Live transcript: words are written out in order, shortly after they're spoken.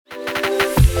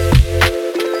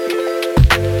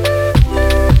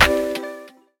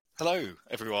Hello,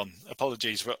 everyone.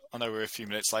 Apologies, I know we're a few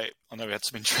minutes late. I know we had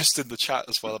some interest in the chat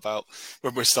as well about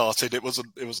when we started. It wasn't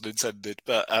intended,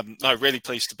 but no, really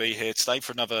pleased to be here today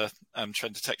for another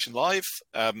Trend Detection Live.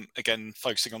 Again,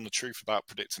 focusing on the truth about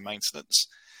predictive maintenance.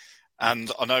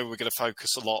 And I know we're going to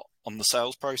focus a lot on the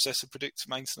sales process of predictive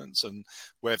maintenance and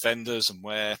where vendors and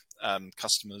where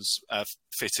customers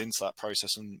fit into that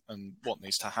process and what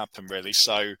needs to happen, really.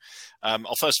 So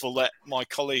I'll first of all let my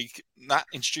colleague Nat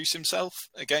introduce himself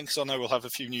again, because I know we'll have a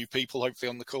few new people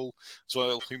hopefully on the call as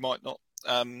well who might not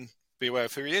be aware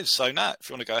of who he is. So Nat,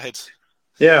 if you want to go ahead.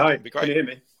 Yeah, hi. Can you hear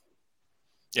me?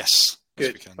 Yes. Good.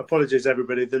 Yes, we can. Apologies,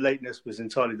 everybody. The lateness was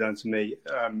entirely down to me.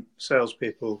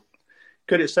 Salespeople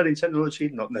good at selling technology,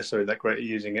 not necessarily that great at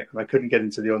using it, and I couldn't get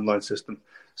into the online system,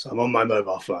 so I'm on my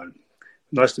mobile phone.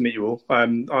 Nice to meet you all.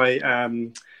 I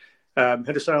am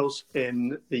head of sales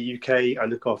in the UK. I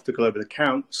look after global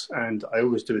accounts, and I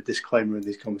always do a disclaimer in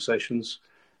these conversations.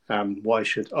 Why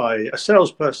should a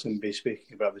salesperson, be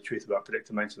speaking about the truth about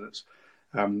predictive maintenance?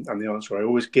 And the answer I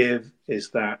always give is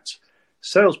that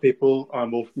salespeople,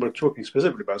 we're talking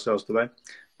specifically about sales today,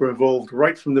 were involved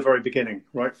right from the very beginning,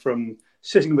 right from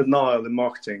sitting with Niall in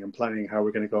marketing and planning how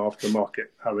we're going to go after the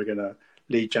market, how we're going to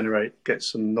lead generate, get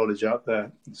some knowledge out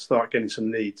there, and start getting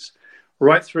some leads,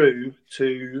 right through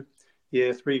to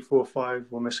year 3, 4, 5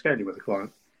 when we're scaling with the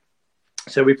client.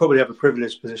 So we probably have a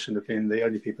privileged position of being the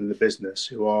only people in the business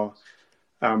who are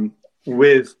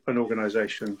with an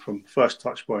organisation from first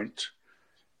touch point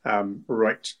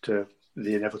right to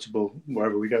the inevitable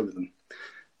wherever we go with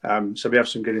them. So we have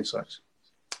some good insights.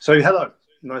 So hello.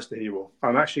 Nice to hear you all.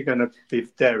 I'm actually going to be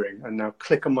daring and now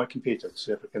click on my computer to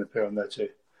see if it can appear on there too.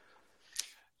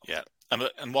 Yeah,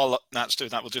 and while Nat's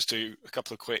doing that, we'll just do a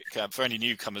couple of quick, for any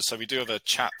newcomers. So we do have a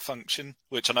chat function,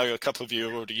 which I know a couple of you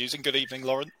are already using. Good evening,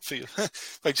 Lauren,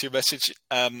 thanks for your message.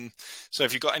 So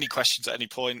if you've got any questions at any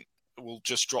point, we'll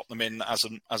just drop them in as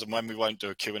and when. We won't do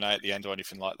a Q&A at the end or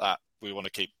anything like that. We want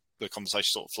to keep the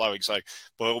conversation sort of flowing. So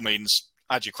by all means,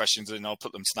 add your questions in. I'll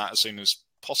put them to Nat as soon as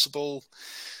possible.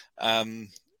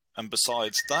 And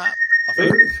besides that, I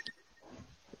think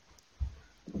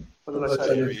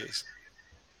there he is.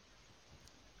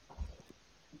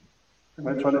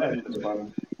 I'm trying to edit at the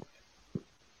moment.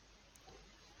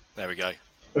 There we go.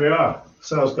 There we are.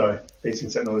 Sales guy, beating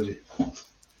technology.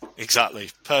 Exactly.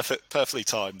 Perfectly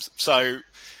timed. So,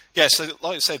 yeah, so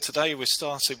like I said, today we're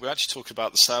actually talking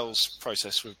about the sales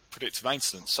process with predictive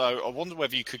maintenance. So I wonder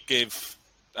whether you could give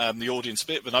the audience a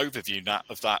bit of an overview, Nat,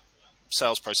 of that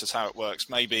sales process, how it works.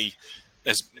 Maybe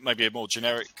there's a more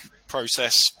generic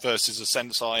process versus a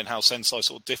Senseye and how Senseye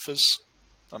sort of differs.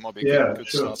 That might be a good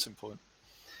starting point.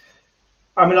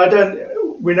 I mean,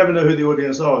 we never know who the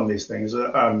audience are on these things,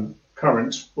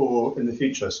 current or in the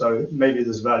future. So maybe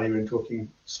there's value in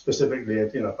talking specifically,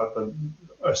 about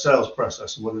a sales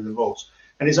process and what it involves.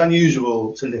 And it's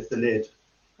unusual to lift the lid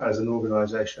as an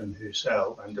organisation who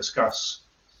sell and discuss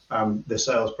the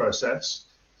sales process.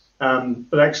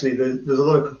 But actually, there's a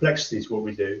lot of complexity to what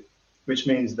we do, which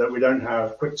means that we don't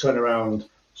have quick turnaround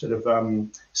sort of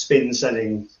spin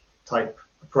selling type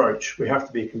approach. We have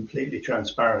to be completely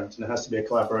transparent, and it has to be a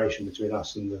collaboration between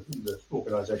us and the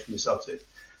organisation we sell to.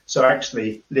 So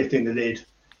actually, lifting the lid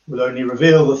will only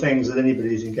reveal the things that anybody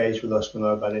who's engaged with us will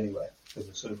know about anyway. There's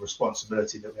a sort of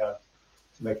responsibility that we have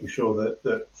to making sure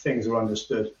that things are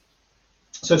understood.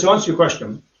 So to answer your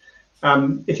question,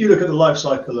 if you look at the life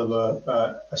cycle of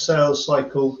a sales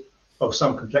cycle of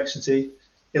some complexity,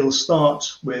 it'll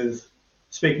start with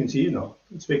speaking to you, not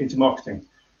speaking to marketing.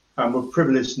 We're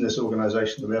privileged in this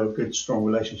organisation that we have a good, strong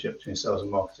relationship between sales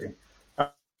and marketing.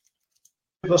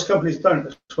 Most companies don't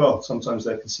as well. Sometimes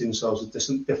they can see themselves as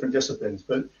different disciplines,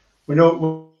 but we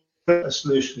know a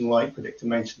solution like predictive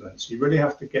maintenance, you really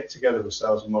have to get together with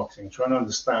sales and marketing, trying to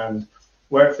understand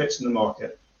where it fits in the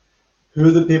market, who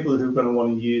are the people who are going to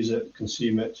want to use it,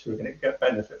 consume it, who are going to get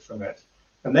benefit from it,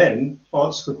 and then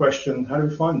ask the question, how do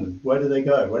we find them? Where do they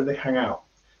go? Where do they hang out?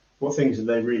 What things do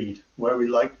they read? Where are we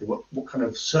likely? What kind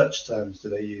of search terms do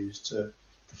they use to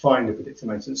find a predictive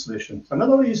maintenance solution? And they're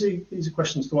not easy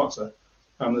questions to answer.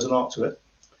 There's an art to it.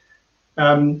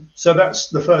 So that's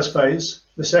the first phase.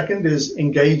 The second is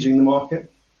engaging the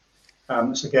market.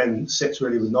 This again sits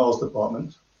really with Niall's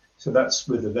department. So that's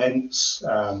with events,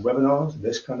 webinars,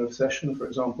 this kind of session, for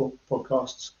example,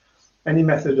 podcasts, any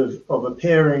method of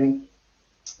appearing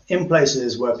in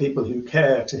places where people who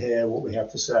care to hear what we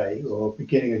have to say, or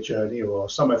beginning a journey, or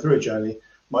somewhere through a journey,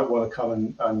 might want to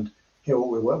come and hear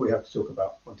what we have to talk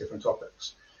about on different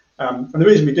topics. And the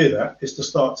reason we do that is to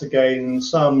start to gain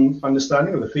some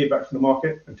understanding of the feedback from the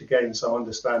market, and to gain some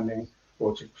understanding,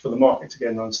 for the market to gain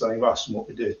an understanding of us and what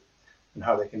we do and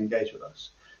how they can engage with us.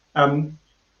 And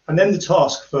then the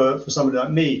task for somebody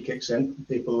like me kicks in,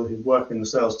 people who work in the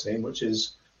sales team, which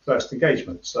is first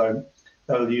engagement. So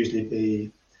that'll usually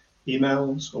be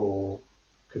emails, or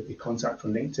could be contact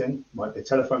from LinkedIn, might be a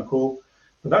telephone call.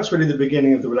 But that's really the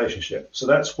beginning of the relationship. So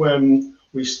that's when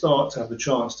we start to have the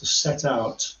chance to set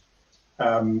out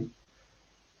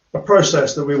a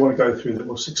process that we want to go through that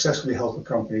will successfully help a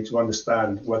company to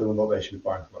understand whether or not they should be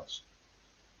buying from us.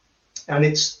 And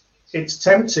it's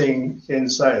tempting in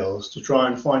sales to try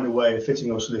and find a way of fitting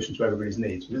your solution to everybody's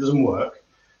needs, but it doesn't work.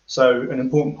 So an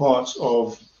important part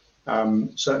of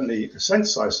certainly a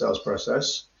synthesized sales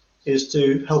process is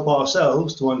to help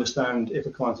ourselves to understand if a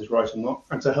client is right or not,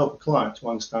 and to help a client to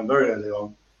understand very early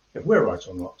on if we're right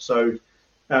or not. So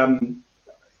a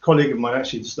colleague of mine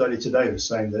actually just earlier today was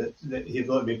saying that he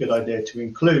thought it'd be a good idea to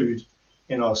include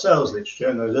in our sales literature,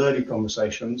 in those early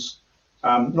conversations,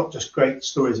 not just great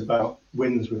stories about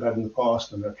wins we've had in the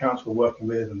past and the accounts we're working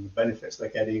with and the benefits they're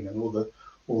getting and all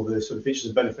the sort of features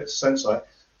and benefits of Senseye,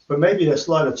 but maybe a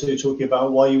slide or two talking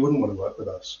about why you wouldn't want to work with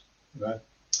us. You know?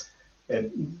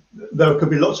 There could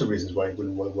be lots of reasons why you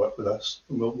wouldn't want to work with us,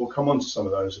 and we'll come on to some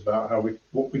of those about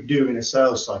what we do in a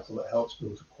sales cycle that helps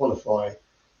people to qualify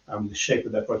the shape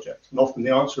of their project. And often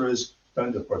the answer is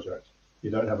don't do a project.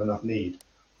 You don't have enough need,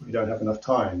 you don't have enough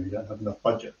time, you don't have enough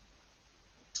budget.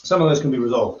 Some of those can be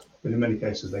resolved, but in many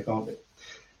cases they can't be.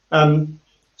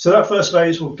 So that first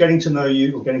phase, we're getting to know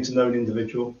you, or getting to know an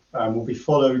individual, will be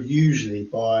followed usually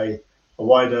by a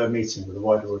wider meeting with a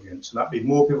wider audience. And that'd be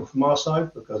more people from our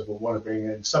side, because we'll want to bring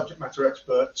in subject matter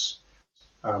experts,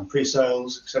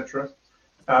 pre-sales, etc.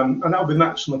 And that will be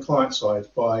matched on the client side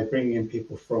by bringing in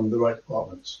people from the right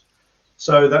departments.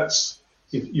 So that's,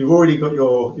 you've already got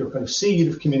your kind of seed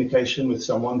of communication with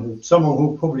someone who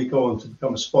will probably go on to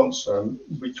become a sponsor. And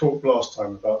we talked last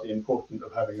time about the importance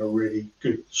of having a really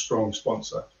good, strong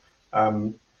sponsor.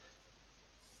 And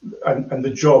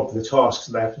the job, the tasks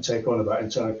they have to take on about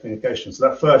internal communication. So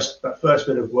that first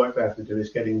bit of work they have to do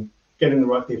is getting the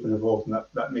right people involved in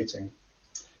that meeting.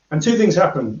 And two things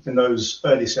happen in those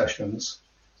early sessions.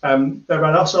 They're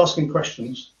about us asking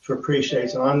questions to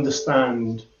appreciate and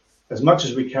understand as much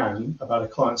as we can about a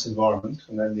client's environment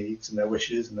and their needs and their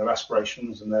wishes and their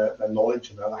aspirations and their knowledge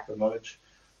and their lack of knowledge.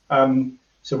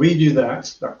 So we do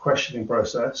that questioning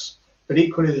process, but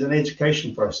equally there's an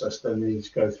education process that we need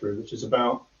to go through, which is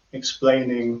about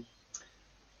explaining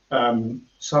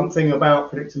something about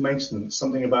predictive maintenance,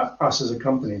 something about us as a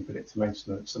company in predictive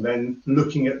maintenance, and then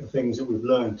looking at the things that we've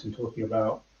learned and talking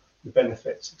about the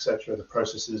benefits, etc., the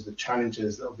processes, the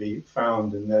challenges that will be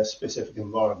found in their specific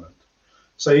environment.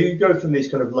 So you go from these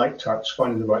kind of light touch,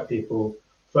 finding the right people,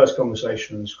 first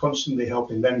conversations, constantly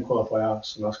helping them qualify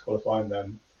us and us qualifying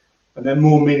them, and then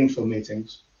more meaningful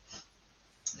meetings.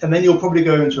 And then you'll probably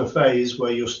go into a phase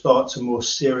where you'll start to more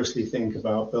seriously think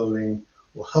about building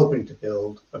or helping to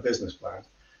build a business plan.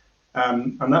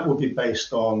 And that will be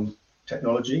based on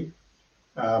technology,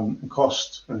 and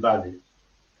cost and value.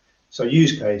 So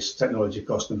use case, technology,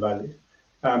 cost and value.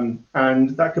 And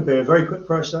that could be a very quick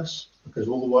process because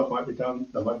all the work might be done.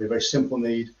 There might be a very simple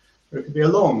need, or it could be a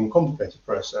long, complicated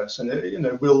process.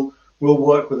 And we'll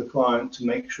work with the client to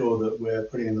make sure that we're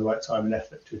putting in the right time and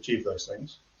effort to achieve those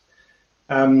things.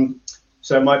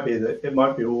 So it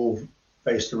might be all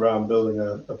based around building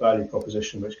a value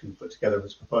proposition which can be put together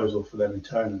as a proposal for them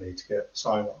internally to get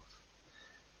sign off.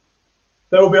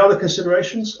 There will be other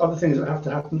considerations, other things that have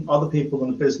to happen, other people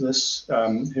in the business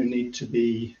who need to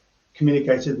be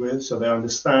communicated with so they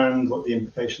understand what the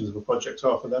implications of a project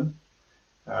are for them.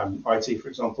 IT, for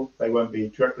example, they won't be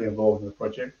directly involved in the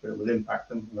project, but it will impact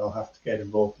them and they'll have to get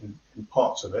involved in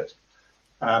parts of it.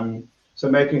 So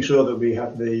making sure that we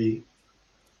have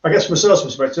I guess from a sales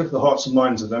perspective, the hearts and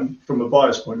minds of them, from a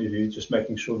buyer's point of view, just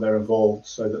making sure they're involved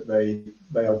so that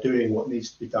they are doing what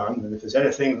needs to be done. And if there's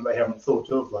anything that they haven't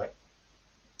thought of, like,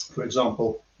 for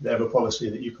example, they have a policy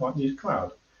that you can't use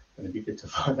cloud, and it'd be good to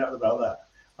find out about that,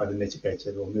 either mitigate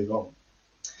it or move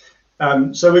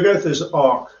on. So we go through this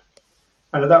arc,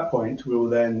 and at that point, we will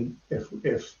then, if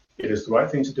it is the right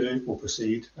thing to do, we'll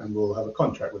proceed and we'll have a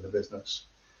contract with the business.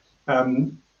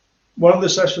 One of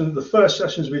the first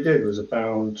sessions we did was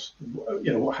about,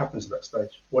 what happens at that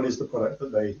stage? What is the product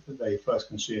that they first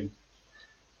consume?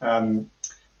 And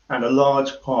a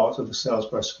large part of the sales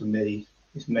process for me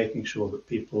is making sure that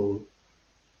people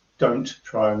don't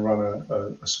try and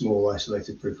run a small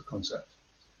isolated proof of concept,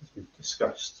 as we've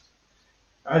discussed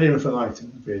ad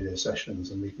infinitum in previous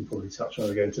sessions, and we can probably touch on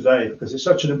it again today because it's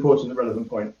such an important and relevant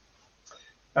point.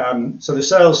 So the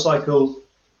sales cycle,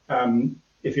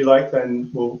 if you like, then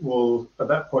we'll at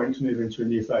that point move into a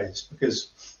new phase,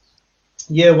 because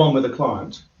year one with a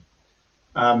client,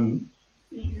 From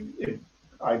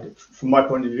my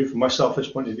point of view, from my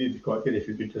selfish point of view, it'd be quite good if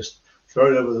you could just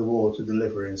throw it over the wall to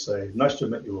delivery and say, nice to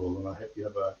meet you all, and I hope you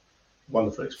have a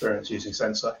wonderful experience using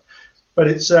Senseye. But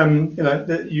it's,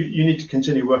 you need to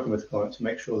continue working with the client to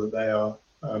make sure that they are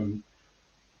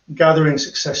gathering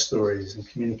success stories and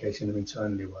communicating them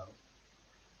internally well,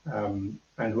 and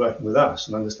working with us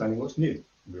and understanding what's new.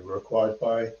 We were acquired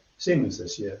by Siemens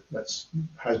this year. That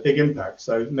has big impact.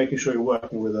 So making sure you're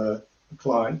working with a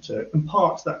client to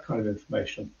impart that kind of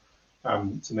information,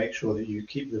 to make sure that you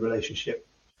keep the relationship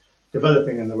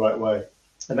developing in the right way.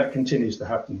 And that continues to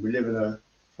happen. We live in a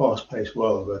fast-paced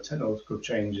world where technological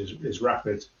change is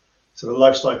rapid. So the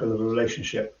life cycle of a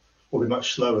relationship will be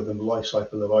much slower than the life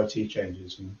cycle of IT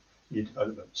changes and new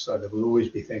developments. So there will always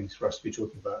be things for us to be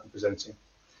talking about and presenting.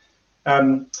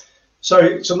 So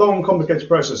it's a long, complicated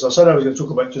process. I said I was going to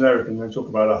talk about generic and then talk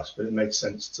about us, but it makes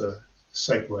sense to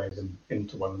segue them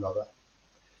into one another.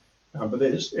 But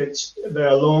they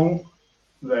are long.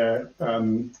 They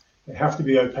have to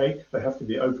be opaque. They have to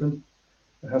be open.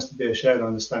 There has to be a shared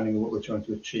understanding of what we're trying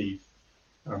to achieve.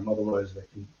 Otherwise, they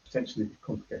can potentially be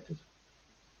complicated.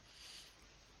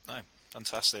 No,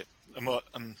 fantastic. And a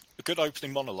good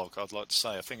opening monologue, I'd like to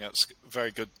say. I think that's a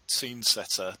very good scene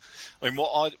setter. I mean,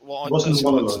 it wasn't a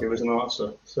monologue; it was an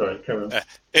answer. Sorry, carry on.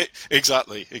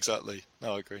 Exactly.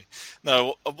 No, I agree.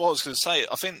 No, what I was going to say,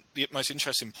 I think the most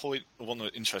interesting point, or one of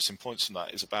the interesting points from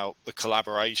that, is about the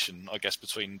collaboration, I guess,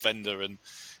 between vendor and.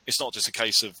 It's not just a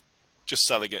case of just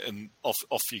selling it and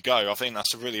off you go. I think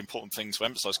that's a really important thing to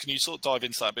emphasize. Can you sort of dive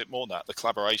into that a bit more, the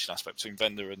collaboration aspect between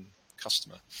vendor and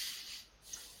customer?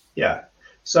 Yeah.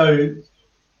 So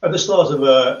at the start of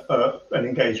an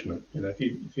engagement,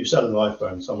 if you sell an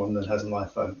iPhone, someone that has an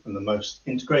iPhone, and the most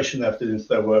integration they have to do into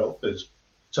their world is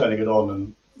turning it on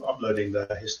and uploading their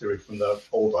history from the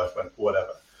old iPhone or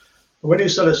whatever. But when you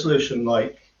sell a solution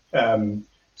like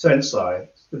Senseye,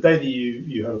 the day that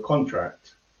you have a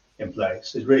contract in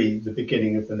place is really the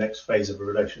beginning of the next phase of a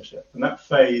relationship. And that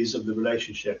phase of the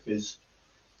relationship is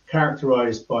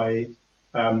characterized by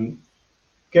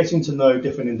getting to know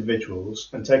different individuals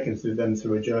and taking them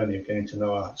through a journey of getting to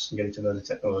know us and getting to know the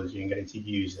technology and getting to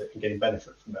use it and getting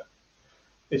benefit from it.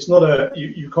 It's not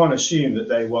you can't assume that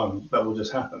day one that will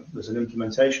just happen. There's an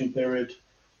implementation period,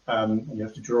 and you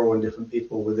have to draw on different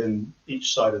people within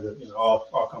each side of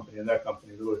our company and their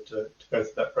company in order to go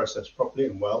through that process properly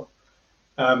and well.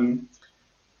 And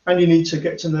you need to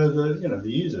get to know the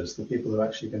users, the people who are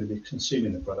actually going to be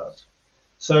consuming the product.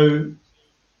 So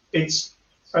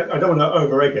I don't want to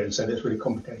over-egg it and say that it's really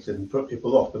complicated and put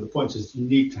people off, but the point is you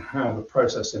need to have a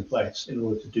process in place in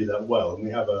order to do that well. And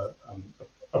we have a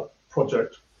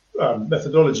project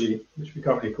methodology, which we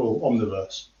currently call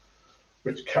Omniverse,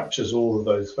 which captures all of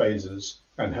those phases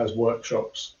and has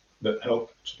workshops that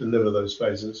help to deliver those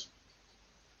phases.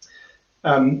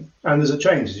 And there's a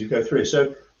change as you go through.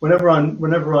 So whenever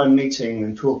I'm meeting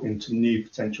and talking to new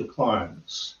potential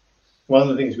clients, one of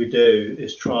the things we do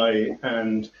is try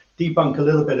and debunk a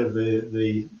little bit of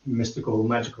the mystical,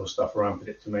 magical stuff around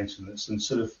predictive maintenance and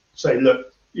sort of say,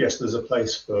 look, yes, there's a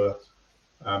place for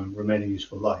remaining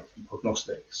useful life and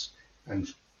prognostics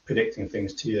and predicting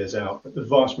things 2 years out, but the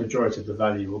vast majority of the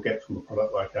value we'll get from a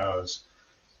product like ours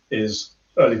is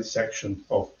early detection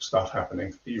of stuff happening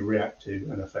that you react to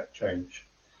and affect change.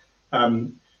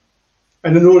 And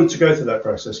in order to go through that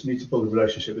process, you need to build a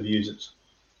relationship with the users.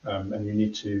 And you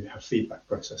need to have feedback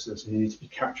processes, and you need to be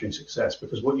capturing success,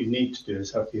 because what you need to do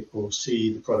is have people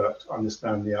see the product,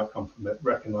 understand the outcome from it,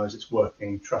 recognize it's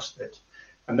working, trust it.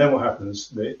 And then what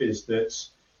happens is that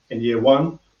in year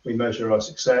one, we measure our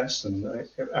success and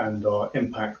our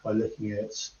impact by looking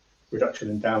at reduction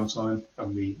in downtime,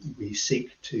 and we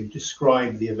seek to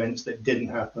describe the events that didn't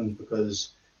happen because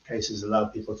cases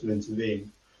allowed people to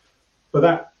intervene. But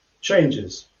that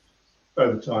changes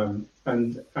over time,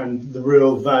 and the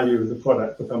real value of the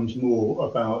product becomes more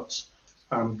about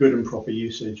good and proper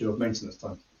usage of maintenance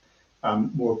time,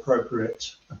 more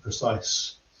appropriate and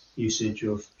precise usage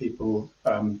of people,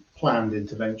 planned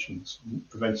interventions,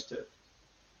 preventative.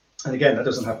 And again, that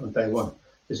doesn't happen on day one.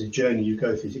 There's a journey you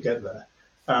go through to get there.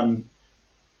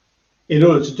 In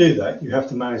order to do that, you have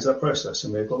to manage that process.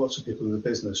 And we've got lots of people in the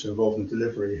business who are involved in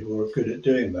delivery who are good at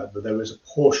doing that. But there is a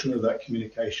portion of that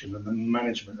communication and the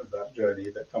management of that journey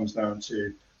that comes down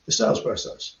to the sales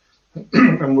process.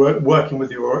 And we're working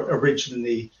with your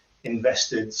originally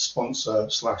invested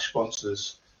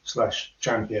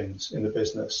sponsors/sponsors/champions in the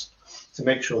business to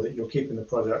make sure that you're keeping the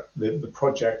project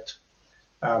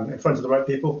in front of the right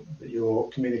people, that you're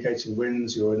communicating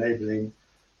wins, you're enabling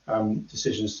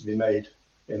decisions to be made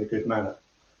in a good manner.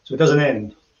 So it doesn't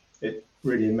end.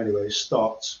 really in many ways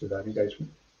starts with that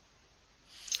engagement.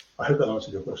 I hope that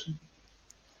answered your question.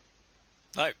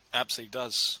 No, absolutely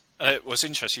does. What's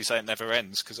interesting, you say it never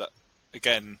ends, because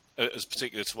again, as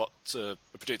particular to what a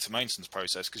predictive maintenance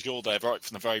process, because you're there right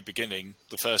from the very beginning,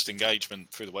 the first engagement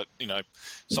through the web,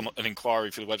 an inquiry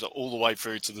through the website, all the way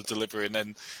through to the delivery, and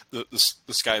then the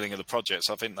scaling of the project.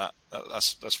 So I think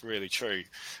that's really true.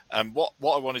 What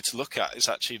I wanted to look at is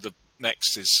actually the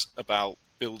next is about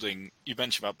building. You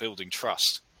mentioned about building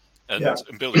trust, and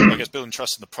building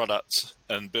trust in the product,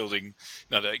 and building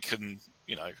that it can.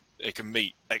 It can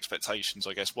meet expectations,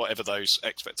 I guess, whatever those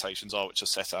expectations are, which are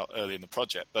set out early in the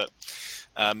project. But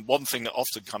one thing that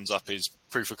often comes up is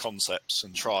proof of concepts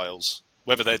and trials,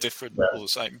 whether they're different or the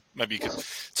same. Maybe you could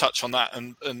touch on that.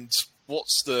 And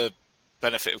what's the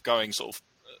benefit of going sort of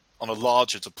on a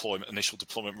larger initial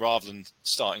deployment, rather than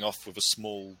starting off with a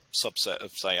small subset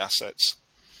of, say, assets?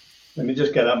 Let me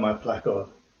just get out my placard.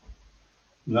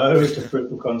 No to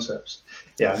proof of concepts.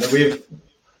 Yeah, no,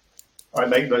 I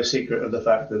make no secret of the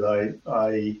fact that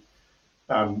I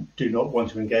do not want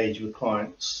to engage with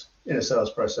clients in a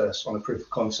sales process on a proof of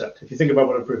concept. If you think about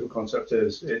what a proof of concept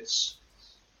is, it's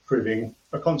proving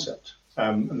a concept.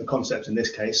 And the concept in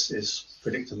this case is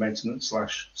predictive maintenance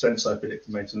 / Senseye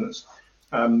predictive maintenance.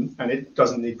 And it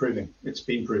doesn't need proving. It's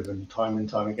been proven time and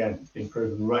time again. It's been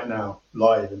proven right now,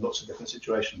 live in lots of different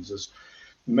situations. There's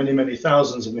many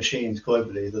thousands of machines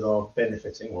globally that are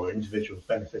benefiting, or individuals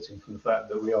benefiting, from the fact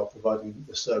that we are providing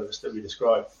the service that we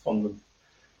describe on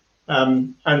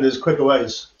them. And there's quicker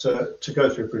ways to go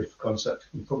through proof of concept.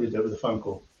 You can probably do it with a phone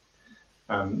call.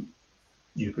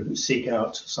 You could seek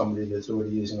out somebody that's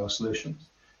already using our solution.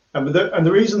 And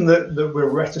the reason that we're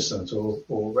reticent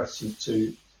or reticent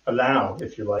to allow,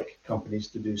 if you like, companies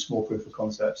to do small proof of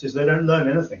concepts is they don't learn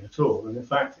anything at all. And in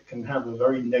fact, it can have a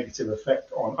very negative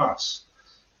effect on us.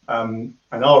 And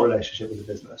our relationship with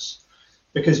the business.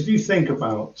 Because if you think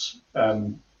about,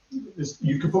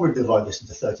 you could probably divide this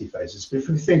into 30 phases, but if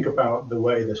you think about the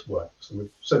way this works, and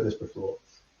we've said this before,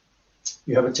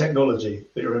 you have a technology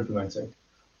that you're implementing.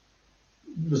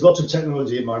 There's lots of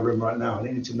technology in my room right now, and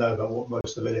I need to know about what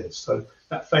most of it is. So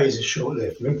that phase is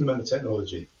short-lived. You implement the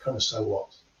technology, kind of so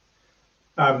what?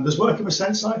 There's working with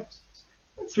Senseye.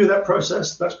 Through that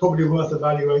process, that's probably worth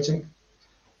evaluating.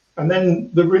 And then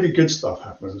the really good stuff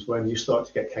happens when you start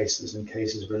to get cases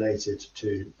related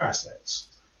to assets.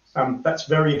 That's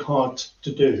very hard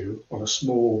to do on a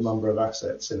small number of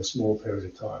assets in a small period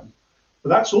of time. But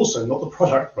that's also not the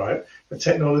product, right? The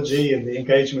technology and the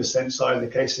engagement with Senseye in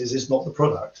the cases is not the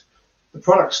product. The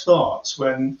product starts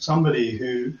when somebody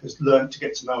who has learned to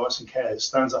get to know us and cares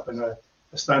stands up in a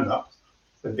stand-up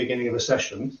at the beginning of a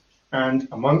session, and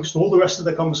amongst all the rest of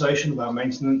the conversation about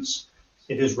maintenance,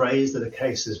 it is raised that a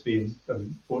case has been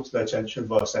brought to their attention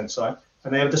via Senseye,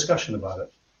 and they have a discussion about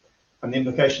it and the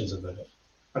implications of it.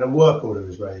 And a work order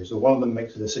is raised, or one of them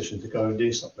makes a decision to go and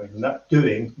do something, and that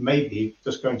doing may be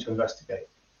just going to investigate.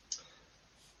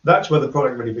 That's where the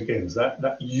product really begins,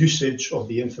 that usage of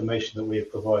the information that we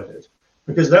have provided.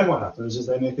 Because then what happens is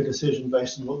they make a decision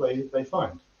based on what they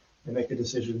find. They make a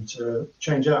decision to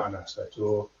change out an asset,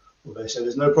 or they say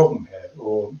there's no problem here,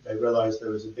 or they realize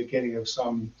there was a beginning of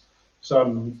some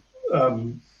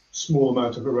small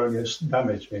amount of erroneous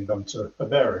damage being done to a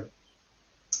bearing.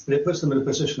 But it puts them in a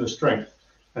position of strength,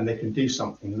 and they can do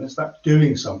something. And it's that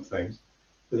doing something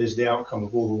that is the outcome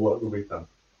of all the work that we've done.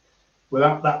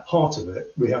 Without that part of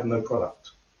it, we have no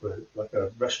product. We're like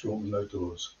a restaurant with no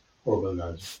doors, horrible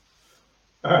analogy.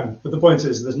 But the point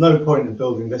is, there's no point in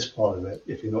building this part of it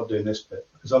if you're not doing this bit,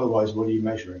 because otherwise, what are you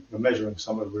measuring? You're measuring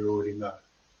something we already know.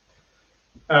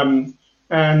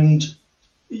 And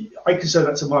I can say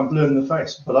that to my blue in the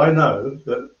face, but I know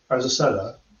that as a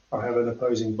seller, I have an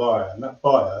opposing buyer, and that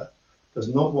buyer does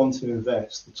not want to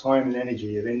invest the time and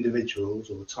energy of individuals,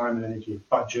 or the time and energy of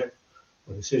budget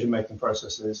or decision-making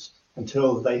processes,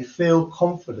 until they feel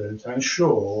confident and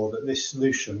sure that this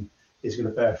solution is going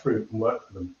to bear fruit and work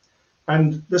for them.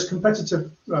 And there's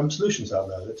competitive solutions out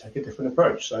there that take a different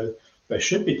approach. So there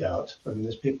should be doubt. I mean,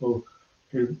 there's people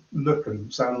who look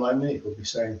and sound like me who will be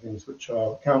saying things which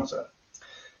are counter.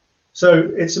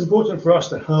 So it's important for us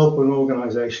to help an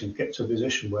organization get to a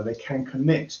position where they can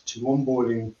commit to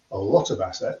onboarding a lot of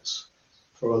assets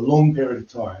for a long period of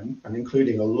time, and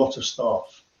including a lot of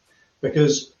staff.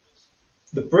 Because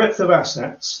the breadth of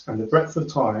assets and the breadth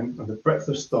of time and the breadth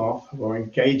of staff who are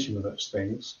engaging with those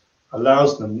things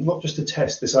allows them not just to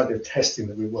test, this idea of testing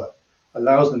that we work,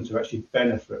 allows them to actually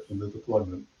benefit from the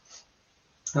deployment.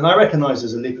 And I recognize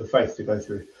there's a leap of faith to go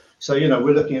through. So,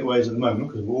 we're looking at ways at the moment,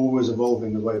 because we're always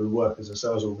evolving the way we work as a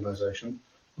sales organization.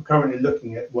 We're currently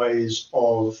looking at ways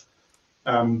of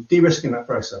de-risking that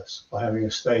process by having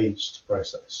a staged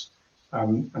process,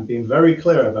 and being very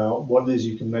clear about what it is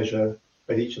you can measure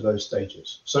at each of those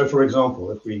stages. So, for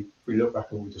example, if we look back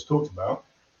at what we just talked about,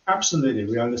 absolutely,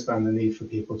 we understand the need for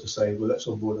people to say, well, let's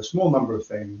onboard a small number of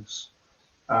things,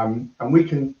 and we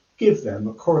can give them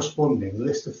a corresponding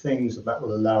list of things that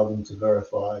will allow them to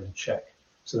verify and check.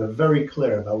 So they're very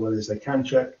clear about what it is they can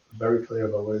check, very clear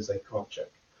about what it is they can't check.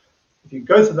 If you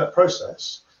go through that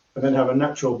process and then have a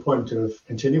natural point of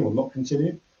continue or not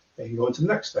continue, they can go on to the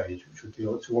next stage, which would be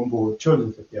to onboard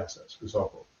 250 assets, for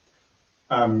example.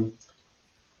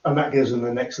 And that gives them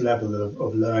the next level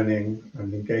of learning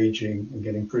and engaging and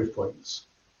getting proof points.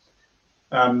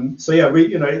 So yeah,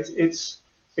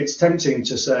 it's tempting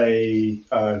to say,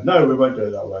 no, we won't do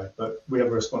it that way, but we have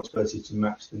a responsibility to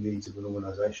match the needs of an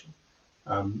organization,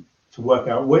 to work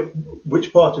out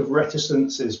which part of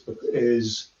reticence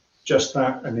is just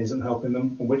that and isn't helping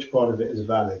them, and which part of it is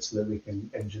valid so that we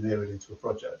can engineer it into a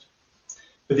project.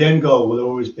 But the end goal will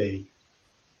always be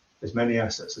as many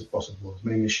assets as possible, as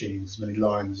many machines, as many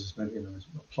lines, as many, as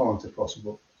plant as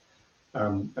possible,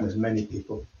 and as many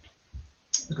people,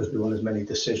 because we want as many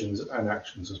decisions and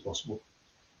actions as possible.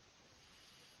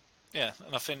 Yeah,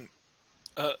 and I think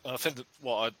that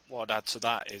what I'd add to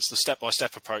that is the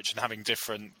step-by-step approach and having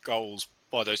different goals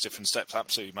by those different steps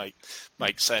absolutely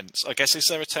make sense. I guess, is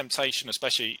there a temptation,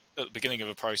 especially at the beginning of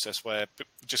a process where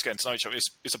just getting to know each other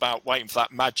is about waiting for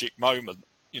that magic moment?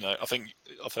 I think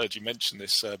I've heard you mention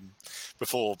this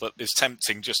before, but it's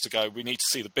tempting just to go, we need to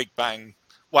see the big bang.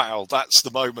 Wow, that's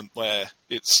the moment where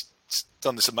it's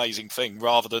done this amazing thing,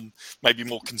 rather than maybe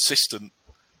more consistent,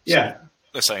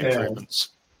 let's say, improvements.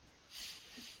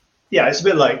 Yeah, it's a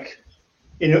bit like,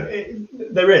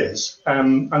 there is,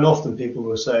 and often people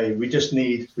will say, we just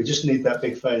need that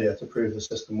big failure to prove the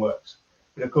system works.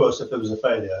 But of course, if there was a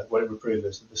failure, what it would prove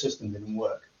is that the system didn't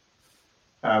work,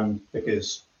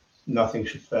 because nothing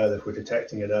should fail if we're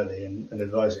detecting it early and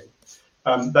advising.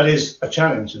 That is a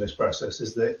challenge in this process,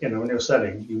 is that, when you're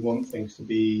selling, you want things to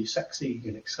be sexy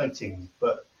and exciting,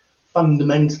 but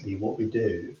fundamentally what we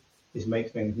do is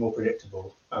make things more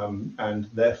predictable, and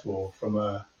therefore from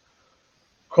a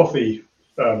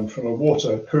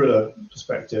water cooler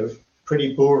perspective,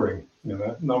 pretty boring.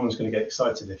 No one's going to get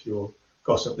excited if your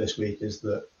gossip this week is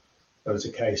that there was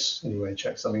a case and you went and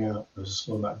checked something out, there was a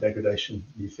small amount of degradation,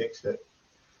 you fixed it.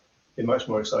 It's much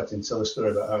more exciting to tell a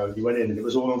story about how you went in and it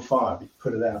was all on fire, but you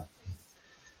put it out.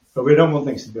 But we don't want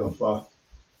things to be on fire.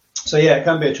 So yeah, it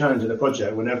can be a challenge in a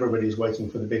project when everybody's waiting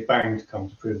for the big bang to come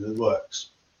to prove that it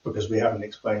works, because we haven't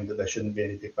explained that there shouldn't be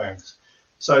any big bangs.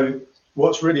 So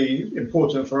what's really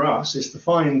important for us is to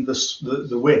find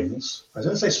the wins. I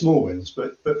don't say small wins,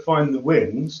 but find the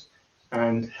wins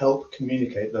and help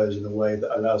communicate those in a way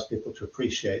that allows people to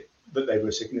appreciate that they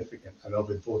were significant and of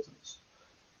importance.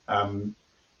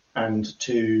 And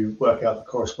to work out the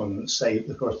corresponding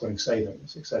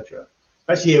savings, etc.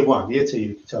 That's year one. Year two,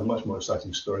 you can tell a much more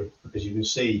exciting story, because you can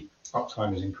see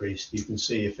uptime has increased, you can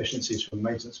see efficiencies from a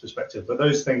maintenance perspective. But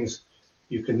those things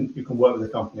you can work with the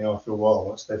company after a while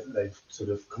once they've sort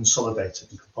of consolidated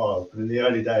and compiled. But in the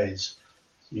early days,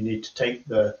 you need to take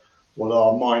what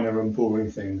are minor and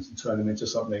boring things and turn them into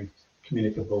something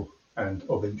communicable and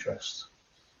of interest.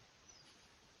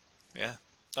 Yeah,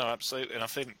 no, absolutely. And I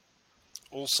think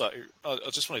also, I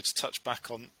just wanted to touch back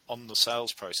on the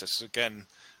sales process. Again,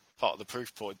 part of the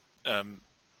proof point. And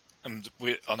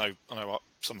I know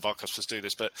some of our customers do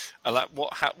this, but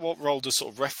what role does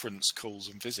sort of reference calls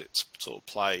and visits sort of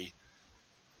play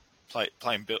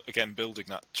building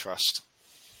that trust?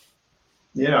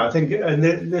 Yeah, I think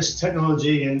this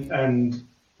technology and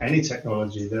any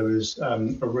technology, there is a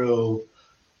real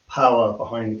power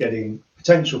behind getting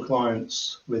potential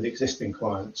clients with existing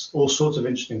clients. All sorts of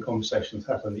interesting conversations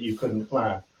happen that you couldn't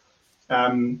plan.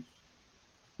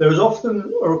 There is often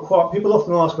people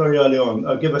often ask very early on,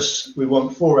 we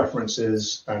want 4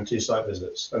 references and 2 site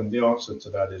visits, and the answer to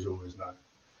that is always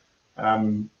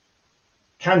no.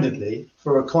 Candidly,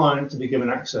 for a client to be given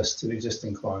access to the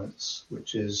existing clients,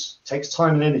 which takes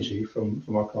time and energy from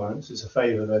our clients, it's a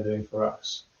favour they're doing for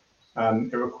us.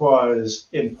 It requires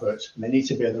input, and they need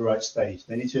to be at the right stage.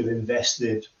 They need to have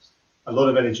invested a lot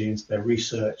of energy into their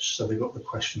research, so they've got the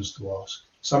questions to ask.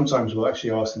 Sometimes we'll actually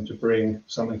ask them to bring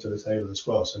something to the table as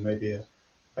well, so maybe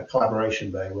a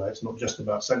collaboration day where it's not just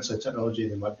about sensor technology,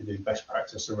 they might be doing best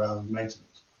practice around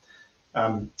maintenance.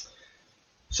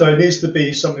 So it needs to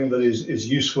be something that is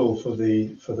useful for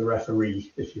the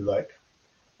referee, if you like.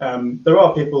 There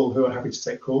are people who are happy to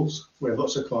take calls. We have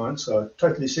lots of clients who are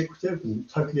totally secretive and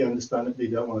totally understandably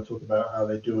don't want to talk about how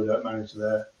they do or don't manage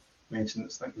their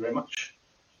maintenance. Thank you very much.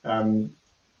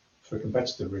 for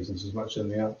competitive reasons as much as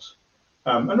anything else.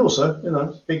 And also,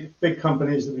 big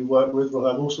companies that we work with will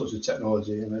have all sorts of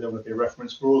technology, and they don't want to be a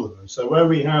reference for all of them. So where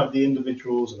we have the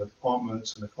individuals and the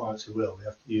departments and the clients who will, we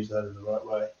have to use that in the right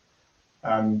way.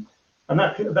 And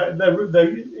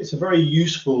it's a very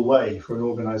useful way for an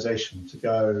organisation to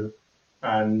go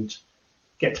and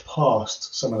get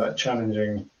past some of that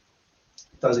challenging,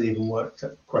 does it even work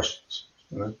questions,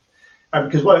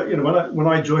 because when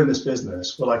I joined this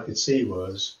business, what I could see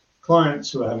was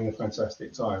clients who were having a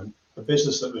fantastic time, a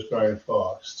business that was growing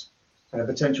fast, and a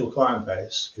potential client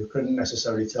base who couldn't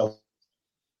necessarily tell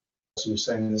us who was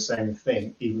saying the same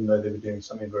thing, even though they were doing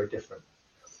something very different.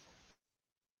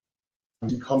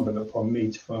 It's incumbent upon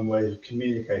me to find ways of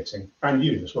communicating, and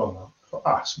you as well, now, for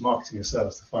us, marketing and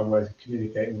sales, to find ways of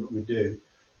communicating what we do,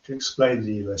 to explain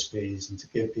the USPs and to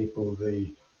give people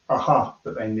the aha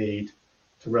that they need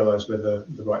to realise we're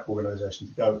the right organisation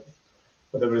to go with.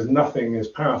 But there is nothing as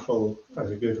powerful as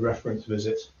a good reference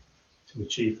visit to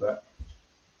achieve that.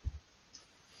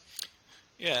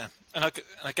 Yeah, and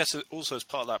I guess also as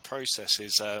part of that process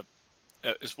is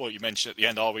what you mentioned at the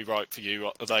end. Are we right for you?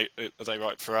 Are they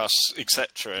right for us,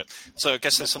 etc. So I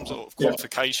guess there's some sort of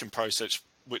qualification process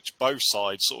which both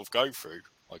sides sort of go through,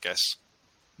 I guess,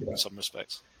 in some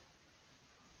respects.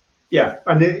 Yeah,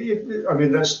 and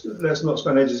let's not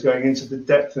spend ages going into the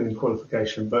depth in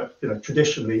qualification, but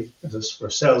traditionally, for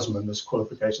a salesman, there's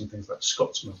qualification things like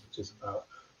Scotsman, which is about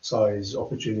size,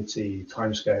 opportunity,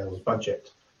 timescales,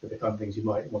 budget, the kind of things you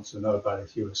might want to know about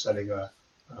if you were selling a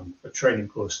training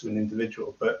course to an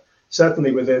individual. But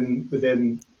certainly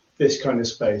within this kind of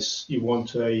space, you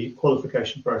want a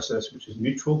qualification process which is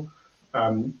mutual,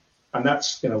 and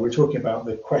that's we're talking about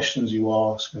the questions you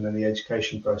ask and then the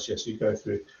education process you go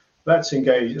through. That's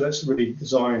really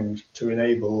designed to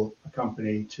enable a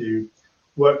company to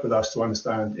work with us to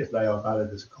understand if they are valid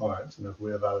as a client and if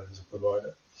we are valid as a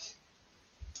provider.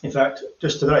 In fact,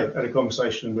 just today, I had a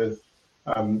conversation with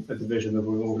a division of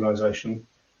an organisation,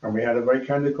 and we had a very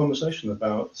candid conversation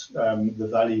about the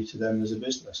value to them as a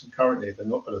business. And currently, they're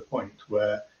not at a point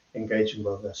where engaging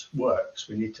with us works.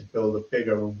 We need to build a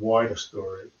bigger and wider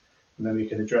story, and then we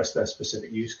can address their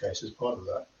specific use case as part of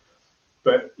that.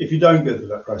 But if you don't go through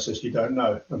that process, you don't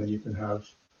know. And then you can have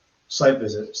site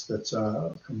visits that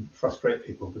can frustrate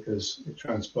people because it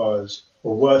transpires,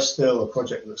 or worse still, a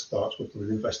project that starts with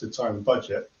invested time and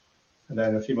budget. And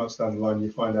then a few months down the line,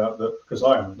 you find out that because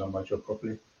I haven't done my job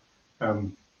properly,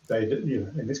 they,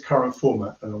 in its current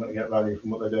format, they're not going to get value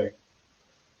from what they're doing.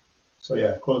 So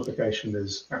yeah, qualification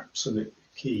is absolutely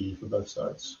key for both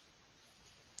sides.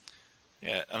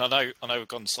 Yeah, and I know we've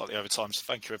gone slightly over time, so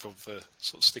thank you everyone for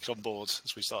sort of sticking on board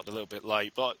as we started a little bit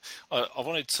late. But I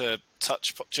wanted to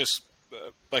touch just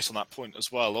based on that point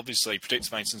as well. Obviously,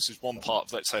 predictive maintenance is one part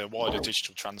of, let's say, a wider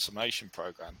digital transformation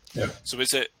program. Yeah. So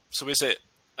is it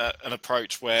an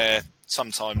approach where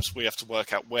sometimes we have to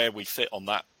work out where we fit on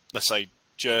that, let's say,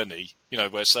 journey?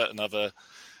 Where certain other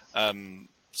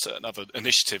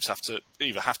initiatives have to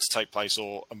take place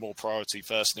or are more priority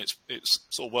first, and it's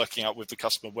sort of working out with the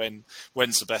customer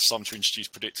when's the best time to introduce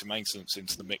predictive maintenance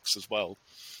into the mix as well.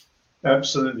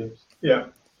 Absolutely, yeah,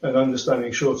 and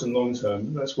understanding short and long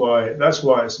term. That's why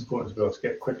it's important to be able to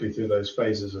get quickly through those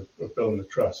phases of building the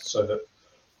trust, so that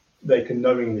they can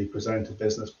knowingly present a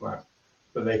business plan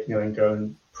that they can then go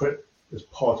and put as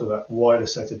part of that wider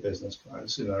set of business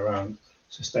plans, around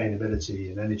sustainability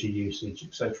and energy usage,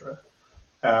 etc.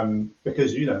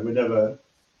 Because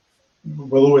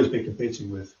we'll always be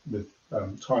competing with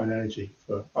time and energy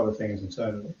for other things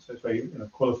internally. So it's very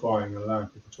qualifying and allowing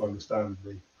people to understand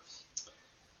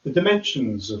the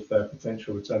dimensions of their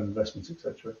potential return on investments,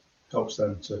 etc. helps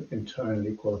them to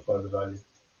internally qualify the value.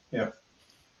 Yeah.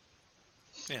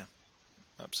 Yeah,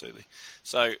 absolutely.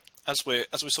 So as we're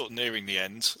sort of nearing the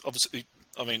end, obviously,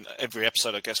 I mean, every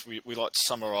episode, I guess, we like to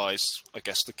summarise, I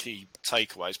guess, the key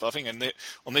takeaways. But I think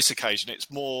on this occasion,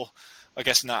 it's more, I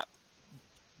guess, Nat,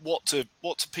 what do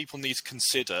people need to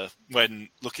consider when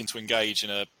looking to engage in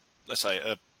let's say,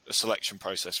 a selection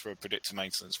process for a predictive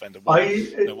maintenance vendor? What do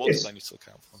they need to look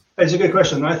out for? It's a good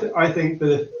question. I think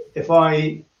that if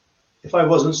I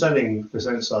wasn't selling for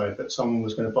Senseye, but someone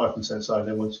was going to buy from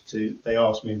Senseye, they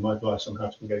asked me my advice on how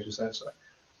to engage with Senseye,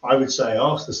 I would say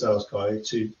ask the sales guy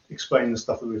to explain the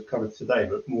stuff that we've covered today,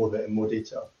 but more of it in more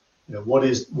detail. What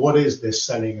is this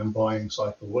selling and buying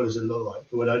cycle? What does it look like?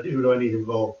 Who do I need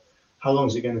involved? How long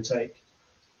is it going to take?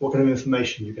 What kind of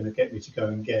information you're going to get me to go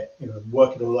and get?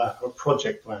 Work it all out, a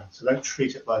project plan. So don't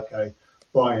treat it like a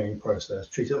buying process.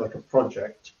 Treat it like a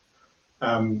project,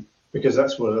 because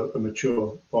that's what a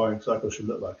mature buying cycle should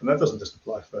look like. And that doesn't just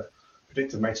apply for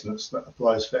predictive maintenance. That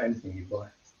applies for anything you buy.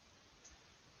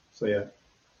 So yeah,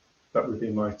 that would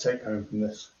be my take home from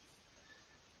this.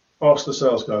 Ask the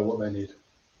sales guy what they need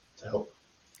to help.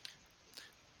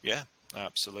 Yeah,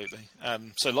 absolutely.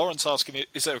 So Lauren's asking,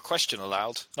 is there a question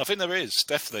allowed? I think there is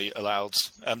definitely allowed.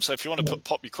 So if you want to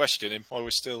pop your question in while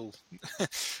we're still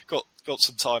got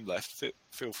some time left,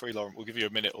 feel free, Lauren. We'll give you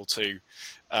a minute or two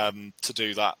to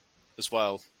do that as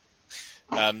well.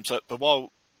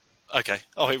 Okay.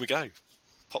 Oh, here we go.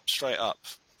 Pop straight up.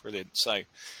 Brilliant. So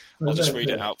I'll just read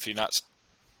it out for you, Nat.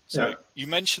 So you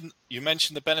mentioned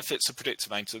the benefits of predictive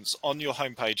maintenance. On your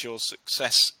homepage, your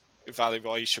success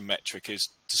evaluation metric is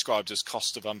described as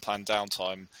cost of unplanned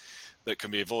downtime that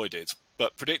can be avoided.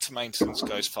 But predictive maintenance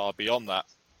goes far beyond that.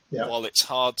 Yeah. While it's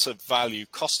hard to value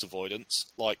cost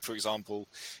avoidance, like, for example,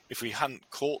 if we hadn't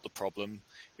caught the problem,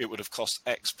 it would have cost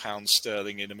X pounds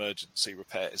sterling in emergency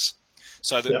repairs.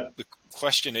 So the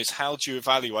question is, how do you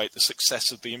evaluate the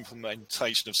success of the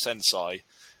implementation of Senseye?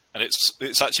 And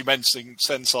it's actually mentioning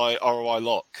Senseye ROI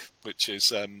lock, which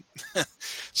is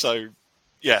so.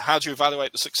 Yeah, how do you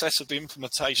evaluate the success of the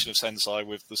implementation of Senseye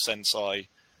with the Senseye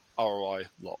ROI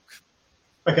lock?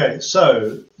 Okay,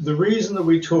 so the reason that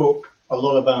we talk a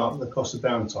lot about the cost of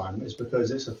downtime is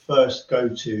because it's a first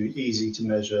go-to, easy to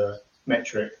measure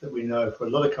metric that we know for a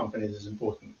lot of companies is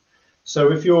important.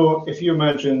 So if you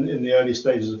imagine in the early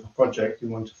stages of a project you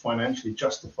want to financially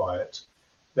justify it,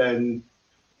 then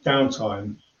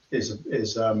downtime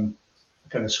is a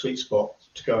kind of sweet spot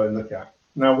to go and look at.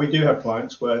 Now, we do have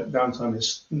clients where downtime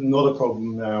is not a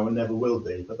problem now and never will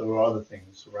be, but there are other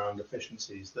things around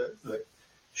efficiencies that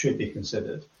should be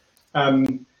considered.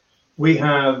 We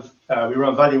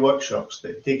run value workshops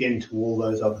that dig into all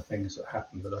those other things that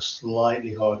happen that are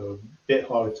slightly harder, a bit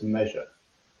harder to measure,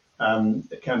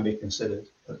 that can be considered.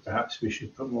 But perhaps we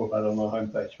should put more of that on our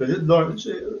homepage. But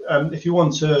if you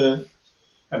want to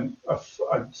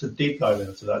deep dive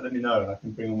into that, let me know, and I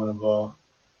can bring in one of our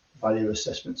value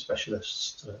assessment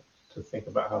specialists to think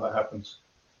about how that happens,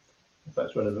 if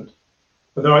that's relevant.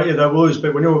 But there will always be,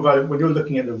 when you're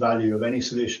looking at the value of any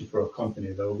solution for a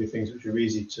company, there will be things which are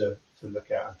easy to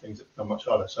look at and things that become much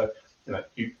harder. So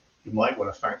you might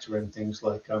want to factor in things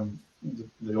like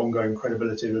the ongoing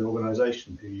credibility of an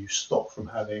organization who you stop from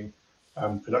having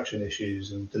production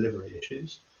issues and delivery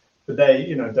issues. But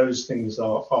those things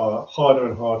are harder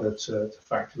and harder to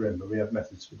factor in, but we have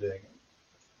methods for doing it.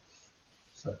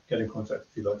 So get in contact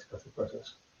if you'd like to go through the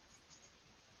process.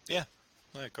 Yeah,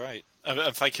 no, great.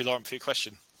 And thank you, Lauren, for your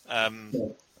question. And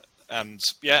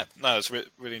it's a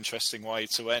really interesting way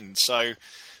to end. So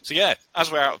yeah,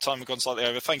 as we're out of time, we've gone slightly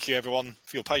over. Thank you, everyone,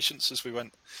 for your patience as we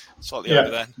went slightly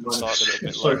over there. Started a little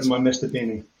bit sorry for my Mr.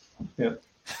 Beanie.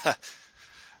 Yeah.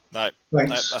 No,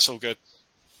 that's all good.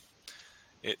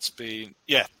 It's been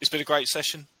a great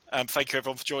session. Thank you,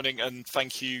 everyone, for joining, and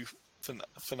thank you for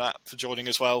Nat for joining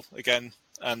as well again.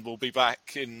 And we'll be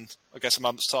back in, I guess, a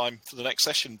month's time for the next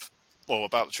session,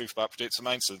 about the truth about predictive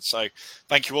maintenance. So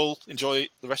thank you all. Enjoy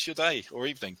the rest of your day or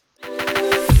evening.